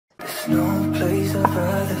There's no place I'd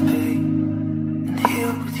rather be than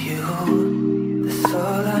here with you. That's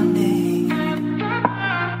all I need.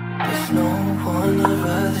 There's no one I'd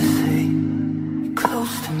rather see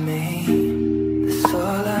close to me. That's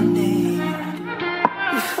all I need.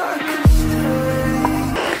 If I could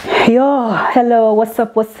stay. Yo, hello, what's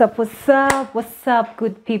up,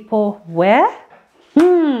 good people? Where?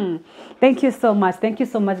 Thank you so much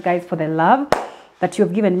guys for the love that you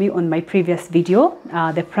have given me on my previous video.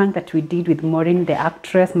 The prank that we did with Maureen, the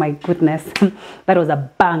actress. My goodness, that was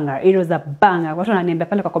a banger. It was a banger. Watu wananiambia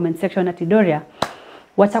pale kwa comment section ati Doria,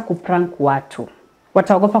 wacha kuprank watu,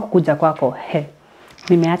 wataogopa kukuja kwako. He,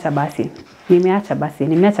 nimeacha basi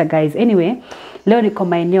guys. Anyway, leo niko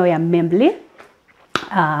maeneo ya Membli.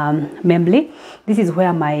 This is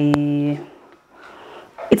where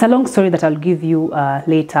it's a long story that I'll give you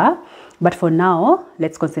later, but for now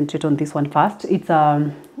let's concentrate on this one first. It's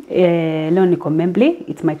Leonico Membli.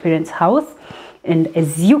 It's my parents' house, and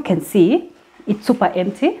as you can see, it's super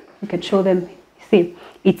empty. You can show them. See,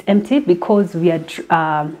 it's empty because we are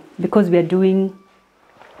doing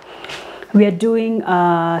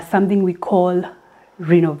something we call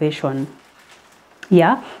renovation.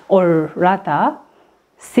 Yeah, or rather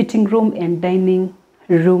sitting room and dining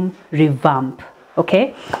room revamp.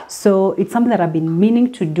 Okay, so it's something that I've been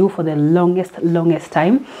meaning to do for the longest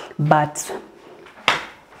time, but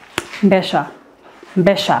mbesha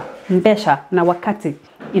na wakati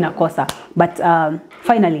inakosa. But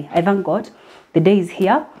finally, I thank God, the day is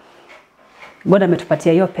here. God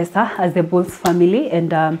ametupatia hiyo pesa as the Bulls family,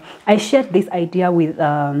 and I shared this idea with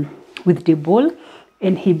Dibul,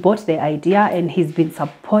 and he bought the idea and he's been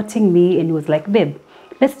supporting me, and he was like, babe,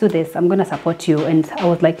 let's do this, I'm gonna support you. And I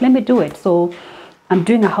was like, let me do it. So I'm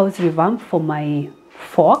doing a house revamp for my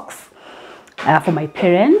folks, for my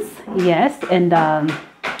parents, yes. And the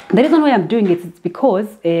reason why I'm doing it is because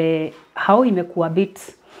how imekuwa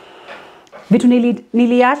vitu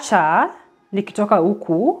niliacha nikitoka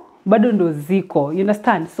huku bado ndo ziko, you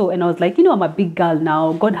understand? So, and I was like, you know, I'm a big girl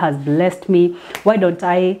now, God has blessed me, why don't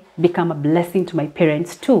I become a blessing to my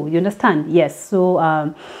parents too, you understand? Yes. So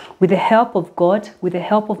with the help of God, with the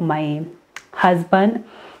help of my husband,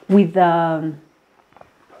 with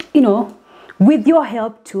you know, with your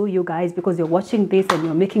help too, you guys, because you're watching this and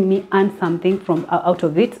you're making me earn something from out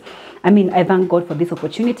of it. I mean, I thank God for this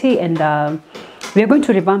opportunity, and we are going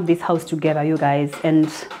to revamp this house together, you guys.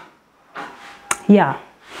 And yeah,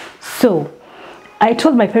 so I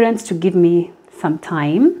told my parents to give me some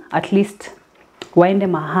time, at least waende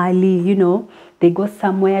mahali, you know, they go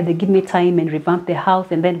somewhere, they give me time and revamp the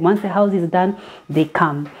house, and then once the house is done, they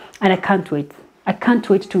come. And I can't wait. I can't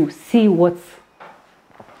wait to see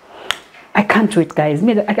I can't wait, guys.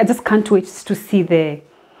 I just can't wait to see the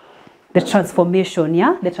transformation.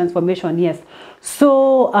 Yeah, the transformation. Yes.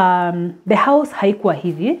 So the house haikuwa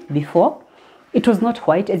hivi before. It was not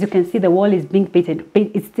white. As you can see, the wall is being painted.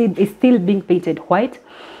 It's still being painted white.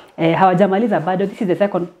 Hawajamaliza bado. This is the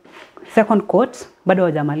second coat. Bado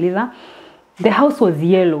hawajamaliza. The house was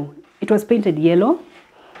yellow. It was painted yellow,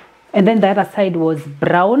 and then the other side was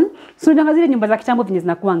brown. So ndio zile nyumba za kitambo venye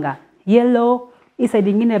zinakuanga yellow, this side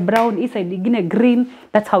ingine brown, this side ingine green.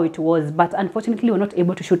 That's how it was. But unfortunately, we're not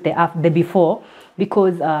able to shoot the before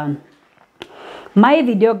because my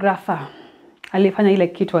videographer alifanya ile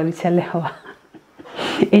kitu alichelewa.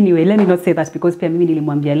 Anyway, let me not say that because pia mimi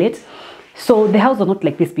nilimwambia late. So the house was not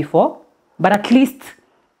like this before, but at least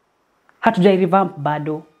hatujai revamp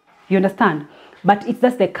bado. You understand? But it's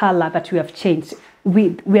just the color that we have changed.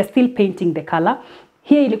 We are still painting the color.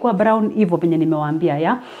 Here ilikuwa brown hivyo venye nimewaambia,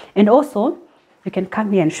 yeah. And also, you can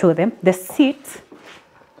come here and show them the seat.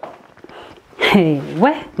 Hey,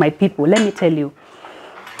 where my people, let me tell you.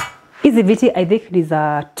 Hizi viti I think is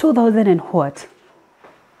 2000 and what?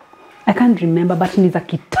 I can't remember, but it's a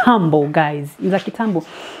kitambo, guys. It's a kitambo.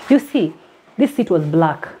 You see, this seat was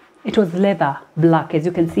black. It was leather black, as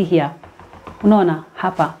you can see here. Unaona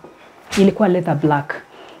hapa ilikuwa leather black.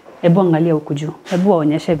 Hebu angalia huku juu. Hebu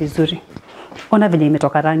waonyeshe vizuri. Ona venye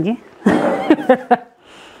imetoka rangi.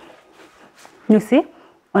 You see?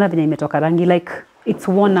 Ona venye imetoka rangi, like it's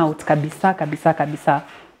worn out kabisa.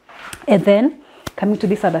 And then coming to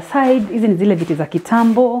this other side, hizi ni zile viti za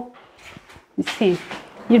kitambo. You see?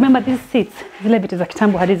 You remember these seats? Zile viti za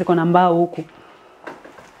kitambo hadi ziko na mbao huku.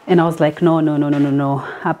 And I was like, no.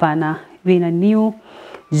 Hapana. We're in a new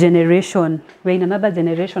generation. We're in another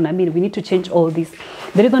generation. I mean, we need to change all this.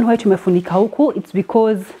 The reason why tumefunika huku, it's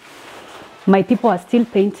because my people are still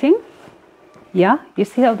painting. Yeah, you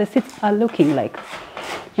see how the seats are looking like.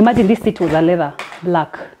 Imagine this seat was a leather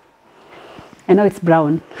black, and now it's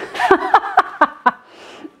brown.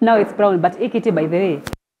 Now it's brown, but ikiti, by the way,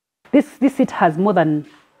 This seat has more than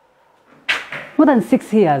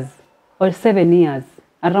 6 years or 7 years,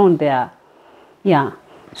 around there. Yeah.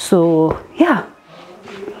 So yeah,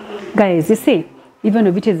 guys, you see, even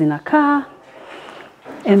if it is in a car,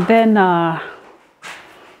 and then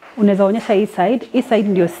unaweza onyesha hii side. Hii side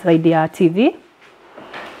ndio side ya TV.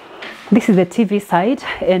 This is the TV side,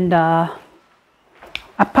 and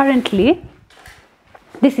apparently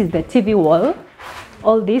this is the TV wall.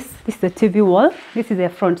 All this is the TV wall. This is the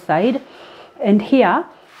front side, and here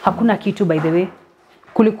hakuna kitu, by the way.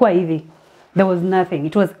 Kulikuwa hivi, there was nothing.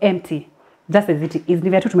 It was empty, just as it is.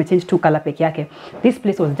 Ni tu tumechange tu color peke yake. This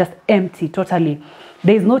place was just empty totally.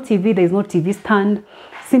 There is no TV, there is no TV stand,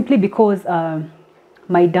 simply because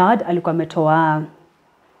my dad alikuwa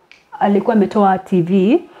ametoa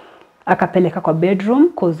TV akapeleka kwa bedroom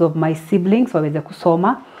because of my siblings waweze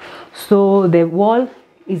kusoma. So the wall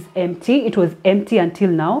is empty. It was empty until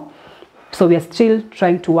now. So we are still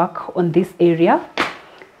trying to work on this area.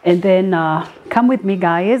 And then come with me,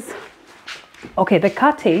 guys. Okay, the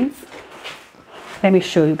curtains. Let me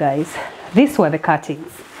show you guys. These were the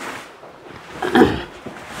curtains.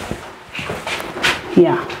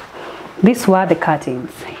 Yeah, these were the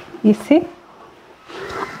curtains. You see?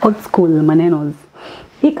 Old school manenos.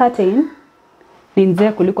 Hii curtain ni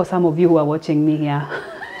mzee kuliko some of you who are watching me here.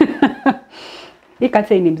 Hii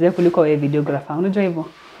curtain ni mzee kuliko wewe videographer. Unajua hivyo?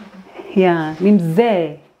 Yeah, ni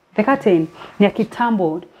mzee. The curtain ni ya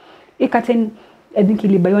kitambo. Hii curtain I think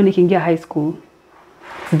ilibaywa nikiingia high school.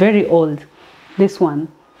 It's very old. This one.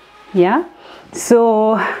 Yeah.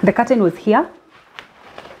 So the curtain was here.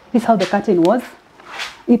 This is how the curtain was.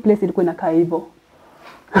 Hii place ilikuwa inakaa hivyo.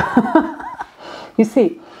 You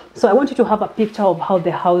see? So I want you to have a picture of how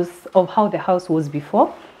the house was before.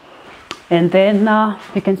 And then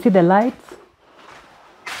you can see the lights.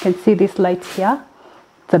 You can see this light here.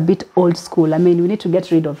 It's a bit old school. I mean, we need to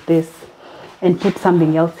get rid of this and put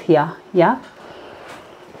something else here. Yeah.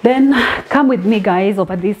 Then come with me, guys,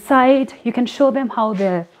 over this side. You can show them how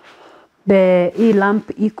the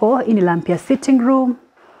lamp in lamp ya sitting room.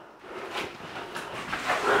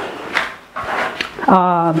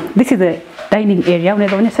 This is the dining area.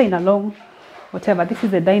 Unaweza onyesha in a long whatever. This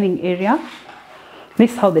is the dining area.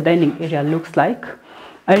 This is how the dining area looks like.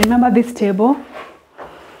 I remember this table.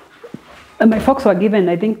 My folks were given,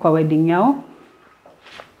 I think, kwa wedding yao.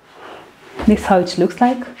 This is how it looks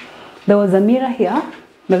like. There was a mirror here.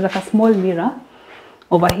 There was like a small mirror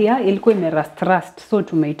over here. Ilikuwa imerust, so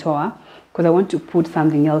tumeitoa because I want to put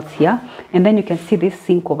something else here. And then you can see this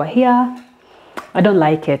sink over here. I don't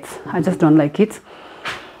like it. I just don't like it.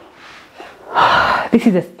 This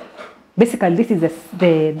is basically this is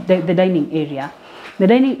the dining area. The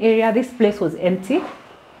dining area, this place was empty.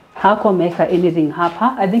 Hakumeka anything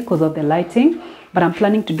hapa, I think because of the lighting, but I'm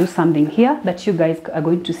planning to do something here that you guys are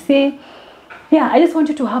going to see. Yeah, I just want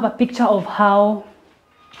you to have a picture of how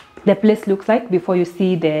the place looks like before you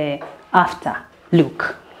see the after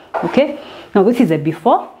look. Okay, now this is a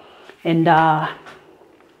before, and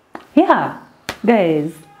yeah,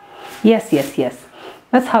 guys, yes,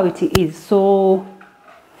 that's how it is. So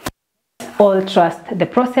all trust the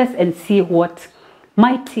process and see what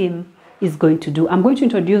my team is going to do. I'm going to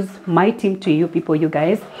introduce my team to you people, you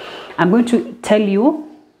guys. I'm going to tell you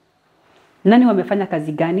nani wamefanya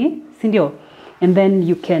kazi gani, si ndio? And then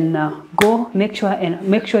you can go make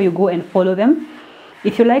sure you go and follow them.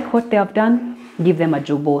 If you like what they have done, give them a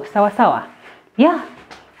jobo. Sawa sawa. Yeah.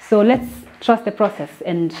 So let's trust the process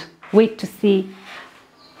and wait to see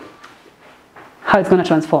how it's going to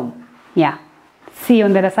transform. Yeah. See you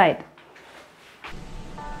on the other side.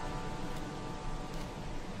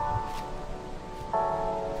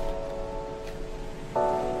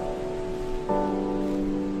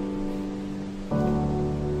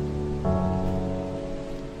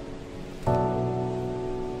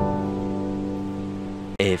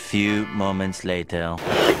 A few moments later.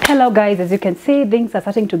 Hello guys, as you can see, things are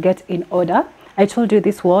starting to get in order. I told you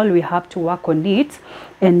this wall, we have to work on it.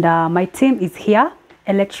 And my team is here.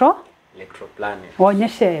 Electroplanet.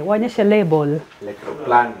 Waonyeshe label.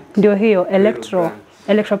 Electroplanet. Ndio hiyo,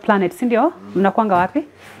 Electroplanet, si ndio? Mnakuanga wapi?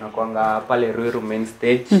 Mnakuanga pale Ruiru main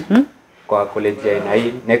stage. Kwa college ya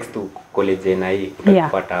NI, next to college ya NI.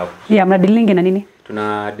 Utapata hapo. Yeah, mna dealing na nini?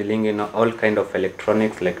 Tuna dealing in all kind of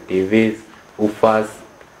electronics like TVs, woofers,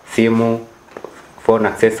 simu, phone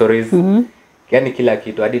accessories. Yani kila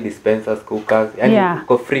kitu, hadi dispensers, cookers, yani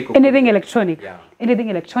uko free cook. Anything electronic. Yeah. Anything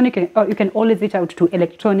electronic, or you can always reach out to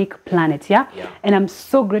Electronic Planet, yeah? And I'm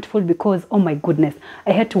so grateful because, oh my goodness,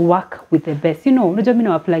 I had to work with the best. You know, unajua mimi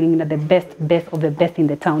na plugging in the best of the best in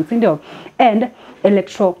the town, ndio? And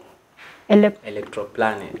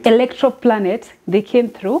Electroplanet, they came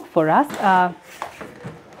through for us.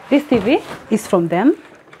 This TV is from them.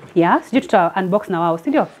 Yeah, sijui tuta unbox na wao,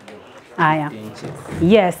 sindio? Aya.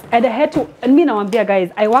 Yes, and I had to, and me nawambia guys,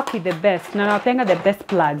 I work with the best. Na nawapenga the best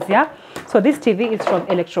plugs, yeah? So this TV is from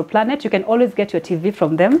Electroplanet. You can always get your TV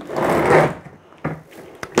from them.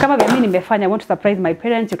 Kama vya mimi nimefanya, I want to surprise my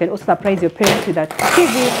parents. You can also surprise your parents with a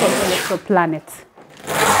TV from Electroplanet.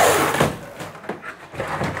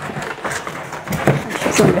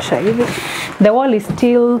 The wall is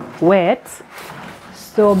still wet.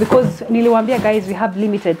 So because niliwaambia guys, we have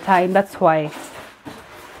limited time, that's why.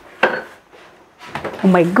 Oh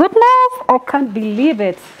my goodness, I can't believe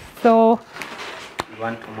it. So we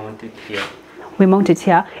want to mount it here. We mount it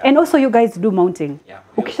here. Yeah. And also you guys do mounting. Yeah.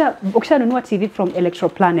 Ukisha nunua TV from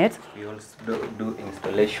Electroplanet, we also do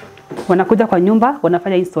installation. Wanakuja kwa nyumba,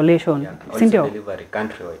 wanafanya installation. Yeah. Also delivery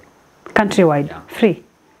countrywide. Countrywide, yeah. Free.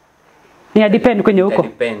 Ni depend kwenye huko.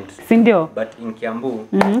 Depends. Sindio? But in Kiambu,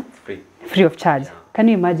 it's free. Free of charge. Yeah. Can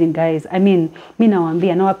you imagine guys? I mean, mimi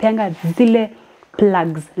nawaambia nawapeanga zile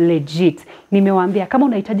plugs legit. Nimewaambia kama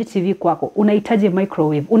unahitaji TV kwako, unahitaji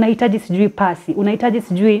microwave, unahitaji sijui pasi, unahitaji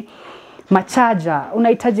sijui machaja,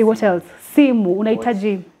 unahitaji what else? Simu,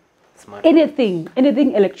 unahitaji anything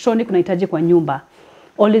electronic unahitaji kwa nyumba.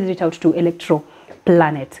 Always reach out to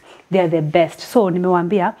Electroplanet. They are the best. So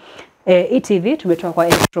nimewaambia TV tumetoa kwa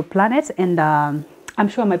Electroplanet and I'm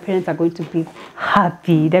sure my parents are going to be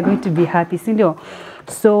happy. They're going to be happy, sindio?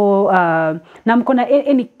 So na mkona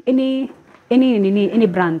any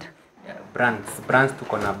brand? Yeah, brands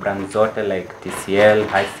tuko na brands zote like TCL,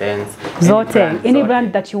 Hisense. Zote, any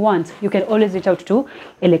brand that you want, you can always reach out to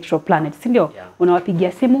Electroplanet, sindio? Yeah.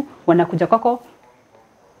 Unawapigia simu, wanakuja kwako,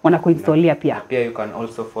 wanakuinstalia pia. Pia you can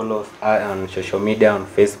also follow us on social media on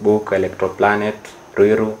Facebook, Electroplanet,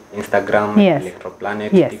 Ruiru, Instagram, yes.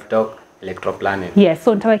 Electroplanet, yes. TikTok, Electroplanet. Yes,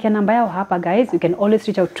 so nitawekea namba yao hapa guys. You can always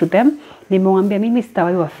reach out to them. Nimewambia mimi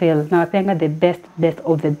sitawahi wa fail. Na wapenga the best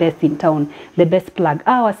of the best in town. The best plug.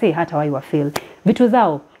 Wase hata wahi wa fail. Vitu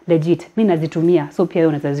zao legit. Mimi nazitumia. So pia wewe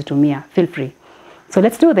unaweza zitumia. Feel free. So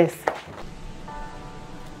let's do this.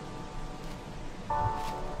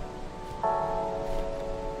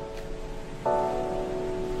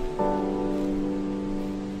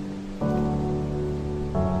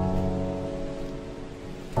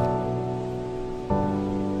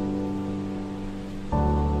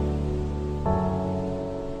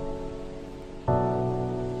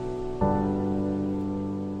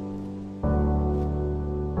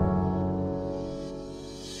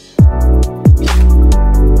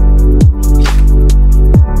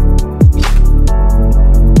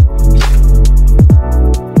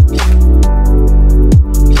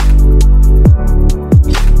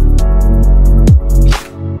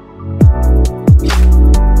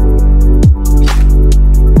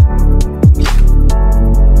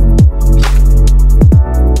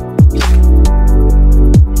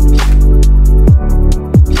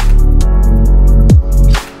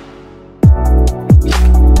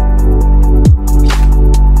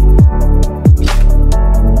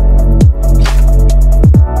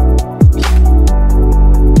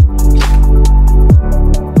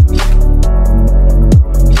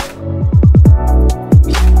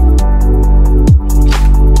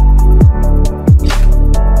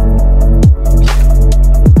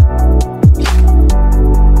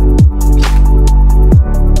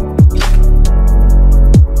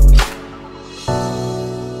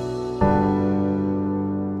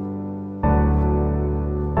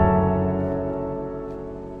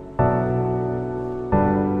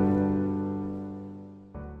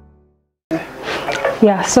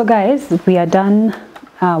 Yeah, so guys, we are done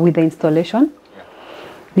with the installation.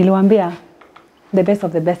 Niliwaambia the best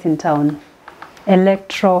of the best in town,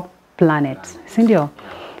 Electroplanet, sindio?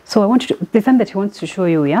 So I want you to, the thing that he wants to show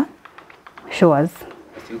you, yeah? Show us.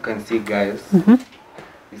 As you can see guys,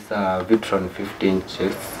 it's a Vitron 50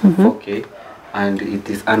 inches, 4K, and it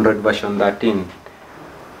is Android version 13.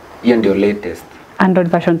 And your latest. Android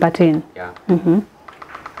version 13. Yeah.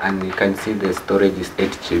 And you can see the storage is 8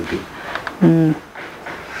 GB.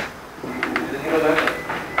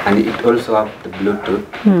 And it also have the Bluetooth,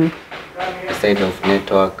 aside of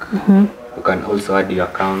network. You can also add your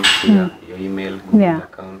account here, your email, Google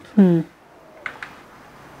account.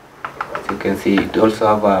 As you can see, it also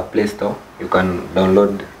have a Play Store. You can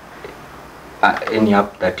download any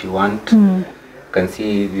app that you want. You can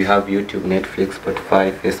see you have YouTube, Netflix,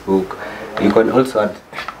 Spotify, Facebook. You can also add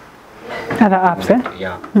other apps, eh?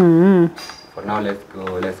 Yeah. For now, let's go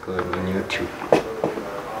on YouTube.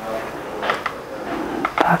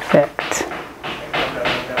 Perfect.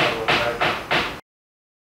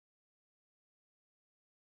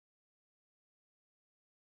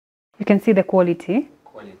 You can see the quality.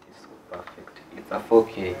 Quality is so perfect. It's a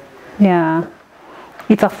 4K. Yeah.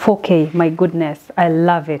 It's a 4K, my goodness. I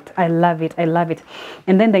love it. I love it. I love it.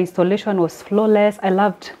 And then the installation was flawless. I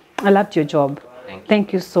loved your job.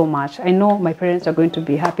 Thank you so much. I know my parents are going to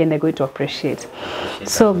be happy and they're going to appreciate.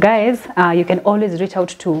 So guys, you can always reach out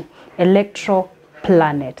to Electro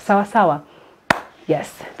Planet. Sawa sawa. Yes.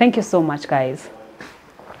 Thank you so much, guys.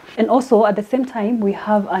 And also at the same time, we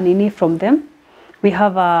have an ini from them. We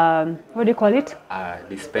have a, what do you call it?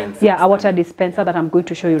 Dispenser. Yeah, a water dispenser that I'm going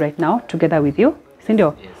to show you right now together with you.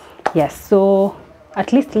 Sindio? Yes. Yes. So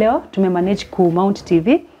at least Leo, manage to mount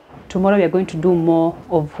TV. Tomorrow we are going to do more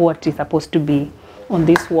of what is supposed to be on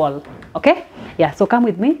this wall. Okay? Yeah, so come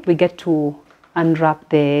with me. We get to unwrap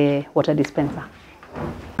the water dispenser.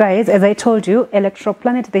 Guys, as I told you, Electro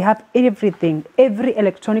Planet, they have everything, every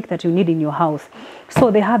electronic that you need in your house.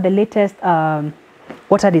 So they have the latest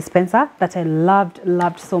water dispenser that I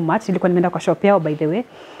loved so much. Ilikuwa nimeenda kwa shop yao, by the way,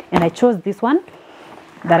 and I chose this one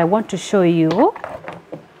that I want to show you.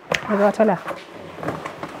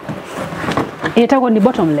 Itago ni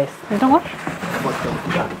bottomless. Itago?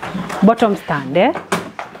 Bottom stand, eh?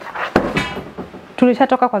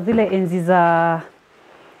 Tulishatoka kwa zile enzi za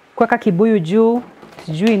kuweka kibuyu juu,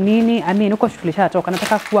 sijui nini. I mean, uko tulishatoka.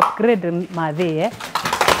 Nataka ku upgrade madhe, eh?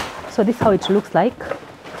 So this is how it looks like.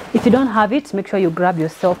 If you don't have it, make sure you grab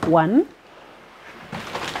yourself one.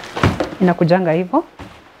 Inakujanga hivyo.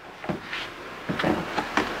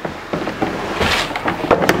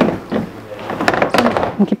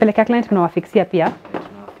 Mkipeleka client tunawafixia pia.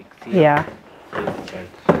 Yeah.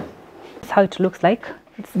 That's how it looks like.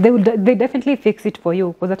 They definitely fix it for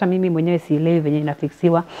you. Because hata mimi mwenyewe sielewi venye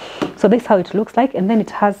inafixiwa. So this is how it looks like, and then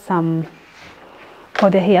it has some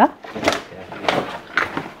over here.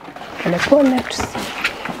 Let's go left.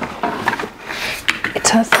 It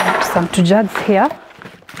has some two jugs here.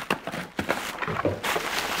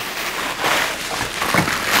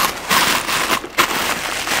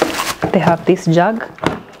 They have this jug.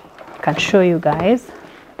 I can show you guys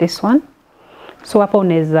this one. So hapa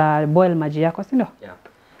unaweza boil maji yako, si ndio? Yeah.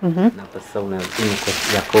 Na pesa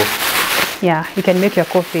ya coffee. Yeah, you can make your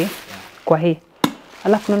coffee kwa hii.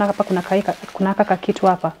 Alafu unaona hapa kuna kaka kitu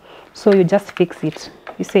hapa. So you just fix it.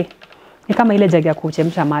 You see? Ni kama ile jagi ya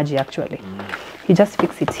kuchemsha maji actually. You just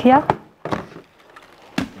fix it here.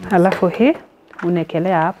 Alafu hii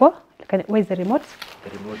unekelea hapo. Where is the remote?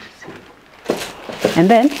 The remote is here. And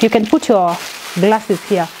then you can put your glasses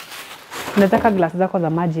here. Unaweka glass zako za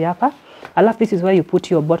maji hapa. Alafu this is where you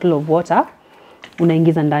put your bottle of water.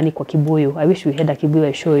 Unaingiza ndani kwa kibuyu. I wish we had a kibuyu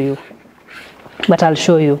I show you. But I'll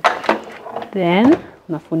show you. Then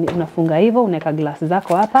unafunga hivyo, unaweka glass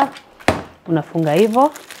zako hapa. Unafunga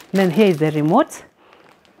hivyo. Then here is the remote.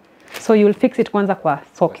 So you will fix it kwanza kwa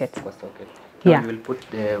socket. Kwa socket. Yeah. You will put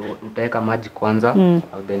utaweka maji kwanza,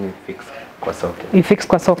 and then you fix kwa socket. You fix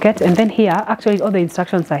kwa socket, and then here actually all the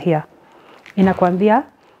instructions are here. Inakwambia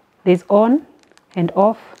there's on and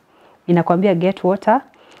off. Inakwambia get water.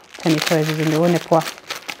 Tani show zione poa.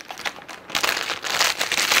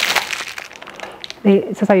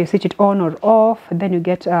 Sasa you switch it on or off, and then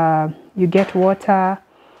you get water,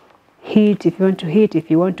 heat if you want to heat,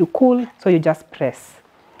 if you want to cool, so you just press.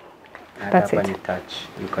 That's it. Touch.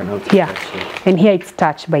 You can also Yeah, touch it. and here it's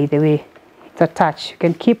touch, by the way. It's a touch. You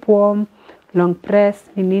can keep warm, long press.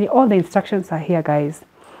 All the instructions are here, guys.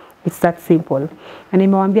 It's that simple. And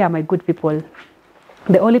nimewambia, my good people,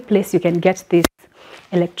 the only place you can get this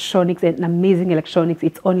electronics and amazing electronics,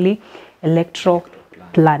 it's only Electro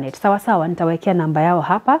Planet. Sawa sawa, nitawekea namba yao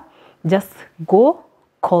hapa. Just go,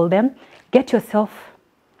 call them, get yourself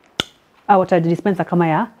a water dispenser kama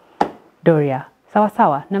ya Dorea. Sawa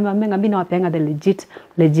sawa, na mimi nawapeanga the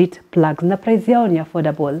legit plugs. Na price yao ni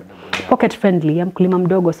affordable. Pocket friendly, ya mkulima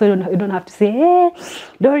mdogo. So you don't have to say, hey,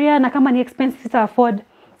 Dorea, na kama ni expensive to afford,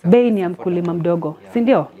 bei ni ya mkulima mdogo. Si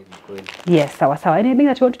ndio? Yes, sawa sawa. Anything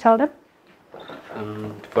that you want to tell them?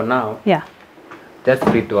 For now, Yeah. just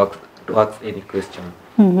free to ask any question.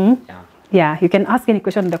 Yeah, you can ask any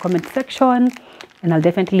question in the comment section and I'll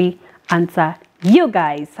definitely answer you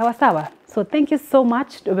guys. Sawa sawa. So thank you so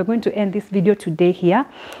much. We're going to end this video today here,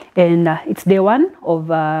 and it's day one of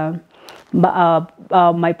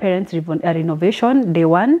my parents' renovation, day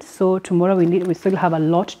one. So tomorrow we still have a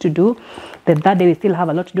lot to do. The third day we still have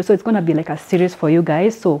a lot to do. So it's gonna be like a series for you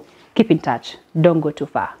guys. So keep in touch. Don't go too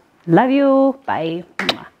far. Love you. Bye.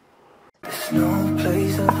 There's no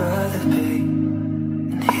place I'd rather be.